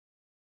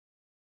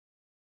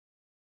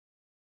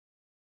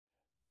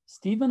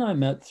Steve and I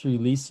met through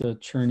Lisa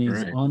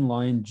Cherney's Right.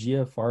 online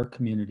GFR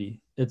community.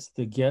 It's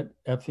the Get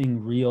Effing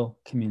Real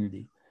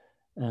community.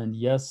 And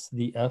yes,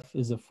 the F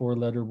is a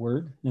four-letter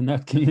word in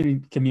that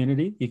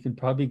community. You can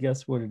probably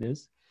guess what it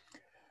is.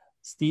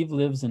 Steve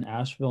lives in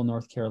Asheville,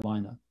 North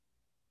Carolina.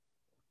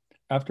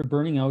 After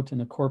burning out in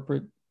a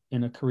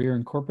career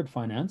in corporate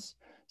finance,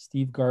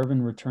 Steve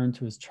Garvin returned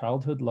to his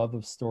childhood love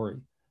of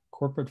story.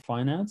 Corporate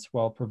finance,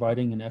 while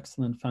providing an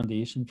excellent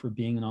foundation for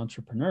being an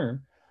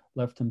entrepreneur,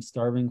 left him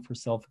starving for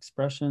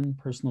self-expression,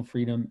 personal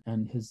freedom,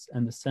 and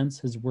the sense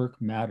his work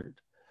mattered.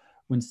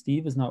 When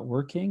Steve is not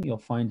working, you'll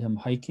find him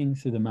hiking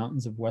through the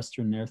mountains of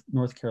Western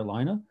North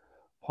Carolina,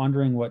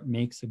 pondering what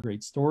makes a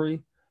great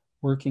story,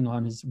 working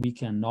on his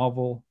weekend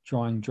novel,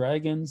 drawing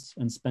dragons,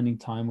 and spending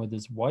time with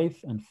his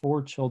wife and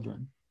four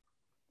children.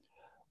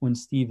 When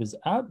Steve is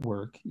at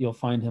work, you'll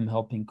find him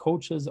helping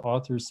coaches,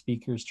 authors,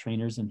 speakers,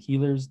 trainers, and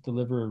healers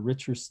deliver a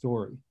richer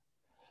story.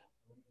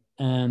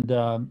 And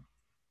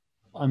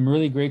I'm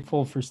really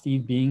grateful for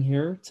Steve being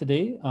here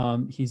today.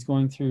 He's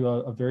going through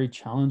a very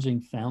challenging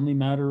family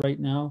matter right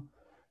now.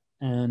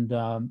 And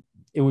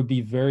it would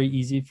be very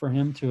easy for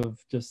him to have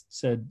just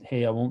said,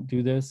 hey, I won't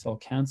do this, I'll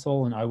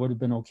cancel. And I would have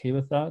been okay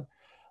with that.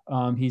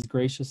 He's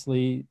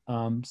graciously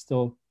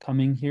still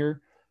coming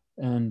here.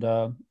 And,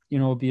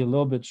 it'll be a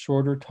little bit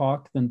shorter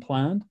talk than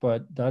planned,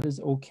 but that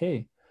is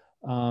okay.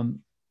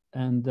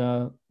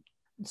 And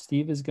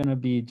Steve is going to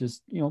be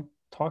just,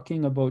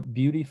 talking about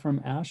beauty from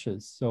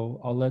ashes.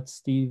 So I'll let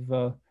Steve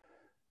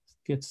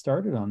get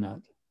started on that.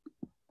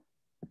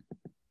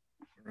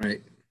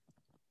 Right.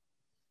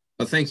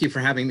 Well, thank you for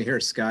having me here,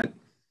 Scott.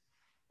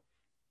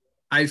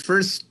 I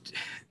first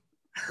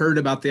heard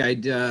about the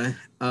idea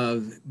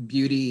of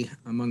beauty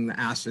among the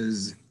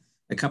ashes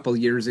a couple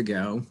years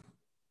ago,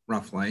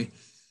 roughly,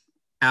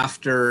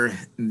 after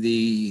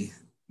the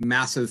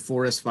massive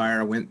forest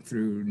fire went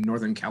through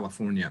Northern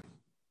California.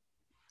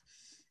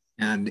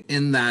 And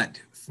in that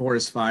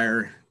forest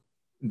fire,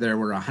 there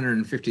were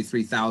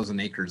 153,000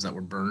 acres that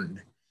were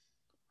burned,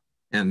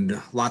 and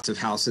lots of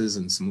houses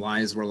and some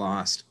lives were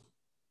lost.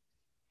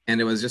 And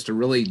it was just a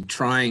really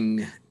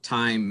trying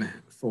time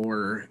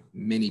for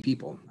many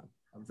people,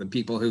 the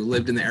people who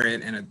lived in the area.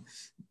 And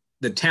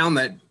the town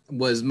that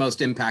was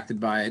most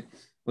impacted by it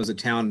was a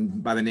town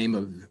by the name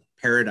of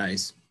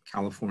Paradise,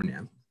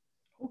 California.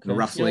 Okay.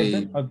 Roughly.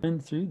 Yeah, I've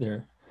been through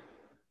there.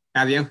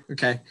 Have you?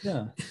 Okay.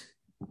 Yeah.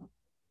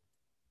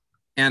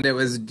 And it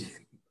was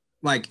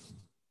like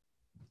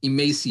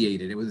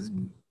emaciated. It was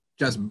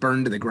just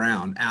burned to the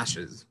ground,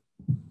 ashes.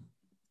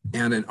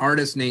 And an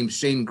artist named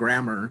Shane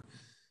Grammer,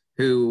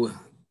 who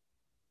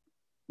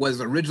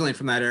was originally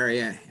from that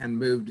area and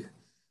moved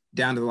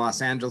down to the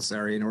Los Angeles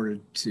area in order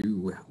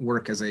to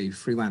work as a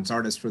freelance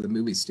artist for the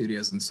movie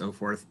studios and so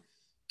forth,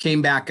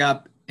 came back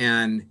up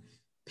and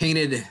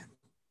painted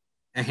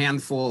a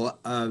handful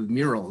of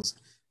murals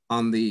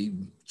on the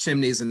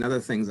chimneys and other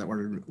things that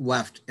were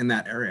left in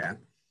that area.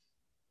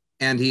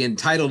 And he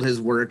entitled his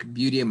work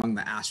Beauty Among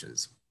the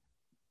Ashes.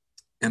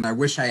 And I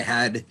wish I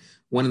had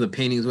one of the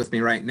paintings with me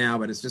right now,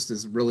 but it's just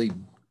this really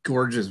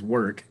gorgeous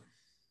work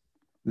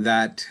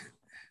that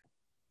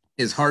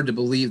is hard to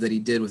believe that he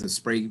did with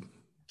a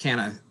can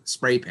of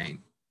spray paint.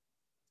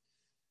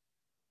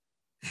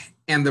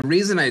 And the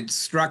reason it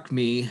struck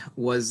me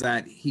was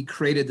that he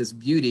created this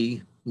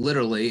beauty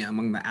literally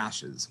among the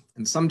ashes.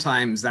 And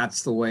sometimes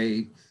that's the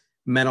way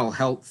mental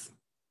health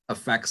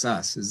affects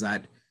us, is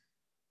that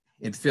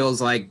it feels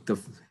like I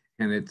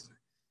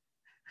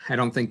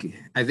think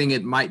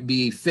it might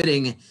be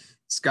fitting,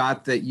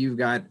 Scott, that you've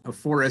got a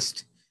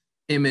forest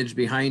image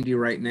behind you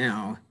right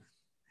now,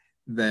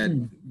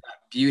 that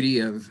beauty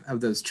of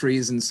those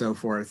trees and so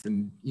forth.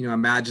 And,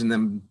 imagine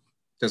them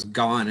just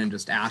gone and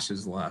just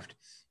ashes left.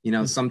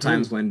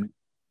 Sometimes when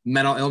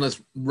mental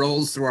illness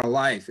rolls through our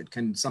life, it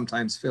can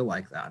sometimes feel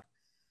like that.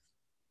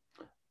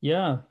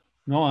 Yeah,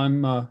 no,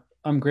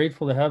 I'm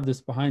grateful to have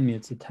this behind me.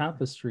 It's a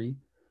tapestry,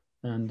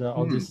 and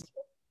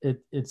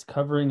it's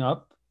covering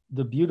up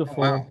the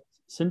beautiful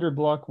cinder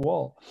block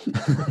wall.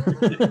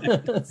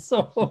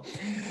 So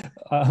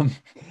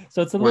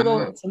it's a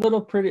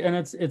little pretty, and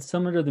it's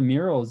similar to the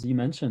murals you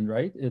mentioned,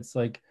 right? It's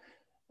like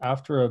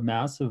after a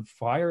massive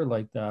fire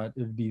like that,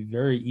 it'd be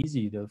very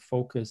easy to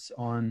focus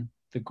on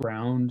the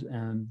ground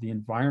and the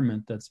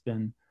environment that's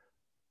been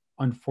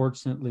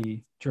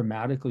unfortunately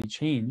dramatically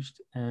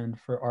changed. And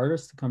for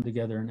artists to come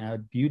together and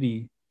add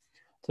beauty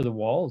to the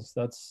walls,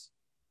 that's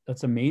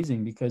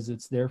amazing, because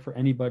it's there for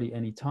anybody,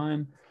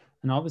 anytime.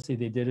 And obviously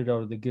they did it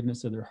out of the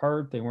goodness of their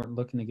heart. They weren't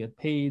looking to get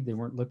paid. They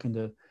weren't looking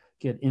to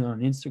get in on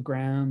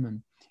Instagram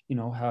and,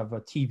 have a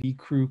TV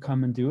crew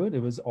come and do it.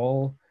 It was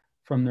all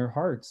from their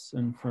hearts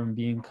and from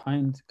being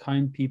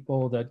kind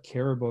people that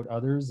care about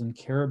others and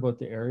care about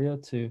the area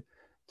to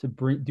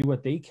do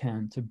what they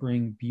can to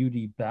bring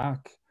beauty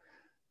back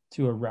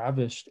to a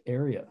ravished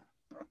area.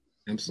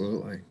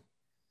 Absolutely.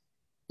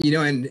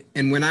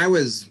 And when I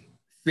was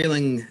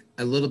feeling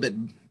a little bit,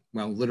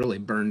 literally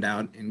burned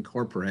out in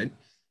corporate,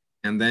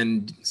 and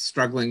then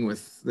struggling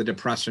with the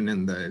depression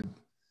and the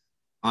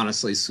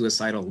honestly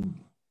suicidal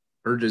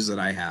urges that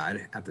I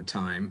had at the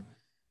time,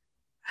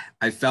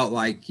 I felt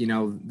like,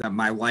 that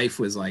my life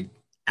was like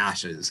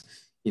ashes,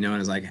 and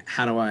it's like,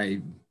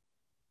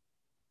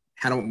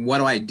 what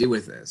do I do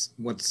with this?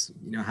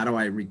 How do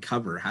I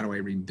recover? How do I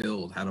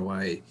rebuild? How do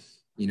I,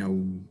 you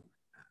know,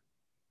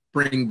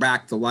 bring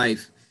back the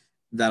life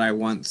that I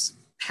once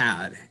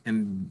had?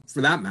 And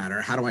for that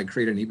matter, how do I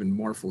create an even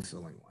more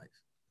fulfilling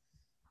life?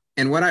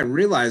 And what I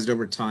realized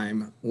over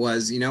time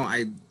was,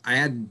 I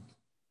had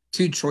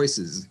two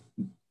choices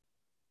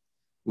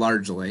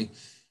largely.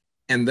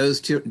 And those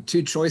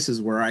two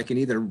choices were I can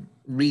either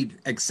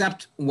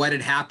accept what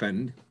had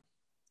happened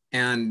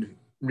and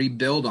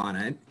rebuild on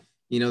it,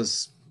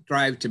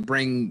 strive to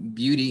bring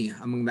beauty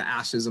among the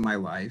ashes of my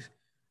life,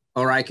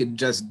 or I could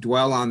just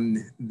dwell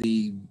on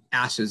the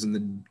ashes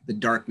and the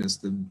darkness,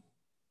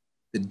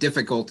 the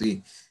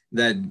difficulty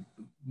that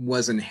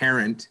was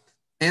inherent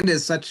and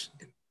is such,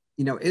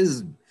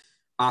 is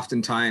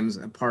oftentimes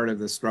a part of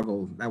the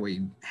struggle that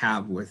we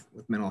have with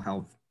mental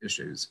health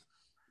issues.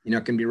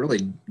 It can be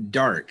really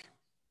dark.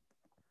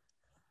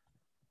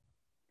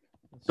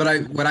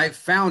 But what I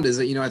found is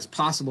that, it's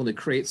possible to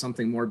create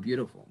something more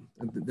beautiful,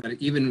 that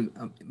even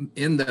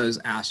in those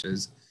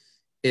ashes,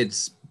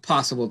 it's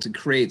possible to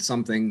create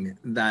something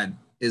that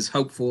is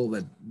hopeful,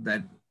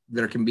 that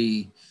there can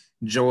be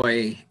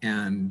joy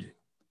and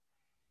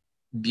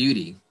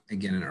beauty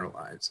again in our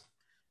lives.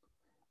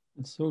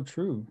 It's so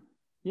true.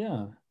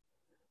 Yeah.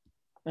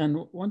 And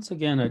once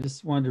again, I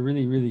just wanted to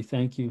really, really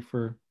thank you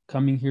for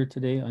coming here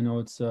today. I know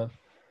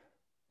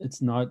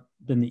it's not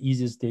been the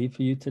easiest day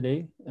for you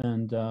today,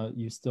 and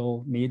you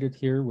still made it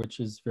here,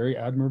 which is very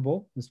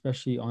admirable,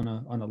 especially on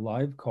a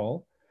live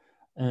call.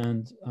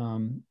 And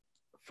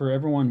for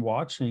everyone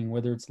watching,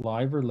 whether it's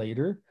live or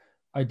later,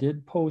 I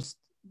did post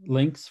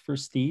links for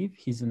Steve.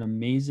 He's an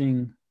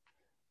amazing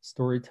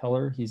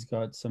storyteller. He's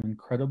got an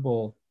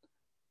incredible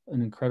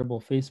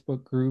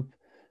Facebook group,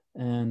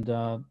 and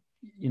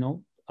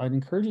I'd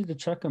encourage you to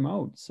check him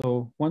out.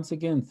 So once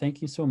again,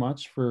 thank you so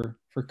much for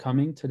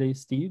coming today,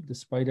 Steve,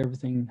 despite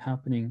everything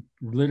happening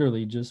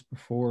literally just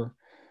before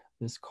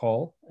this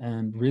call,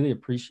 and really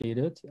appreciate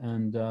it.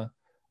 And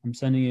I'm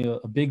sending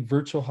you a big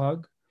virtual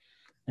hug,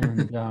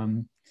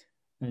 and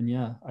and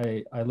yeah,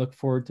 I look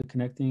forward to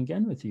connecting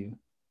again with you.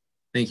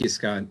 Thank you,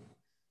 Scott.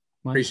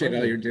 Appreciate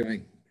all you're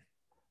doing.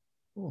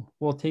 Cool.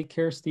 Well, take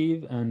care,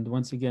 Steve. And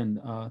once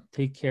again,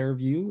 take care of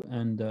you,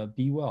 and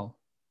be well.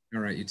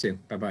 All right, you too.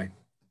 Bye-bye.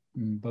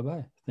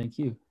 Bye-bye. Thank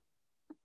you.